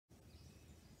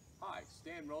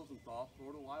Stan Rosenthal,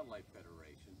 Florida Wildlife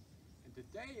Federation, and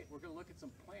today we're going to look at some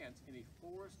plants in a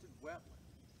forested wetland.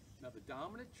 Now the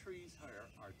dominant trees here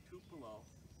are tupelo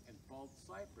and bald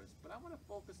cypress, but I want to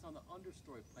focus on the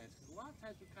understory plants because a lot of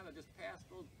times we kind of just pass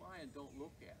those by and don't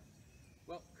look at it.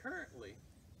 Well, currently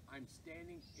I'm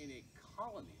standing in a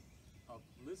colony of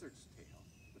lizard's tail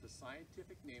with a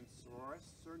scientific name Pseudoranthus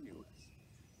cernuus.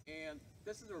 And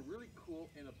this is a really cool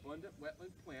and abundant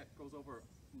wetland plant. It goes over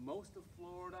most of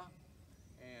Florida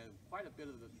and quite a bit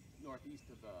of the northeast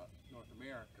of North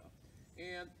America.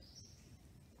 And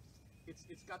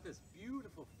it's got this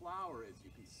beautiful flower, as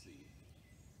you can see.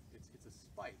 It's a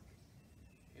spike.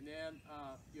 And then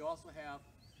you also have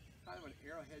kind of an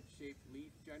arrowhead shaped leaf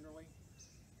generally,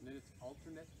 and then it's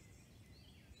alternate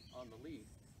on the leaf.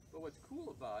 But what's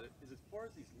cool about it is it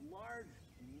forms these large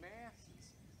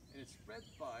masses, and it spreads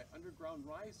by underground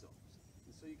rhizomes.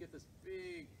 And so you get this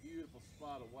big, beautiful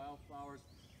spot of wildflowers.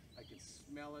 I can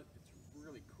smell it. It's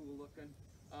really cool looking.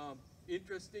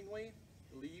 Interestingly,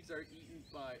 the leaves are eaten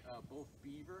by both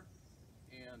beaver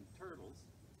and turtles.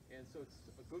 And so it's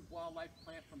a good wildlife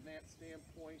plant from that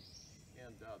standpoint.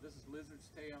 And this is lizard's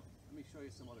tail. Let me show you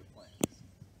some other plants.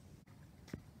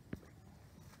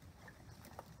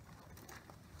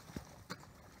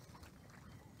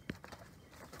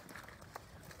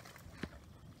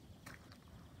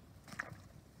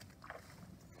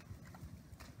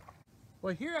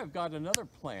 Well, here I've got another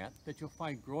plant that you'll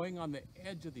find growing on the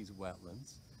edge of these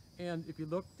wetlands. And if you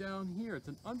look down here, it's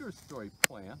an understory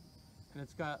plant, and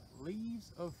it's got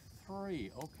leaves of 3.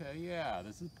 Okay, yeah,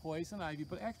 this is poison ivy,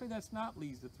 but actually that's not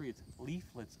leaves of 3, it's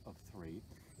leaflets of 3.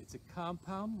 It's a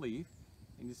compound leaf,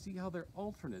 and you see how they're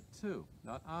alternate too,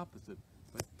 not opposite,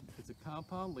 but it's a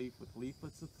compound leaf with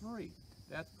leaflets of 3.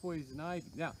 That's poison ivy.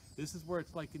 Now, this is where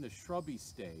it's like in the shrubby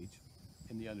stage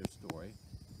in the understory.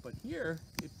 But here,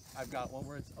 I've got one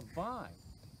where it's a vine.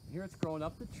 Here it's growing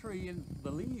up the tree, and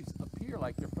the leaves appear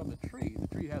like they're from the tree.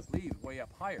 The tree has leaves way up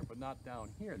higher, but not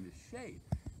down here in the shade.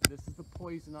 This is the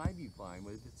poison ivy vine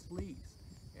with its leaves.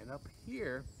 And up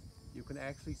here, you can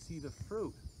actually see the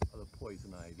fruit of the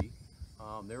poison ivy.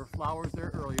 There were flowers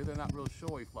there earlier. They're not real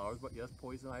showy flowers, but yes,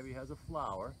 poison ivy has a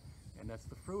flower, and that's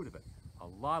the fruit of it. A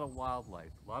lot of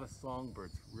wildlife, a lot of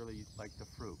songbirds really like the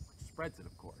fruit, which spreads it,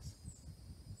 of course.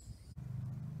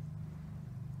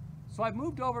 So I've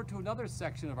moved over to another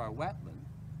section of our wetland,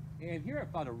 and here I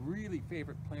found a really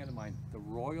favorite plant of mine, the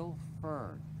royal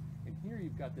fern. And here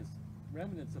you've got this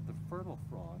remnants of the fertile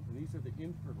fronds, and these are the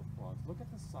infertile fronds. Look at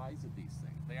the size of these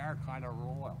things. They are kind of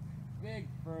royal. Big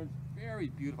ferns, very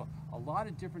beautiful. A lot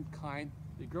of different kinds.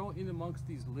 They grow in amongst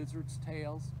these lizard's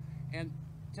tails. And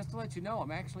just to let you know,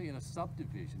 I'm actually in a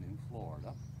subdivision in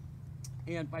Florida.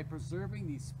 And by preserving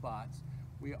these spots,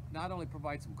 we not only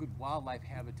provide some good wildlife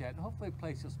habitat and hopefully a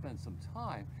place you'll spend some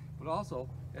time, but also,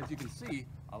 as you can see,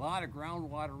 a lot of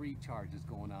groundwater recharge is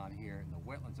going on here, and the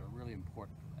wetlands are really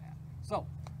important for that. So,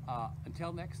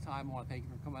 until next time, I want to thank you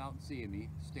for coming out and seeing me,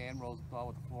 Stan Rosenthal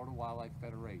with the Florida Wildlife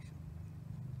Federation.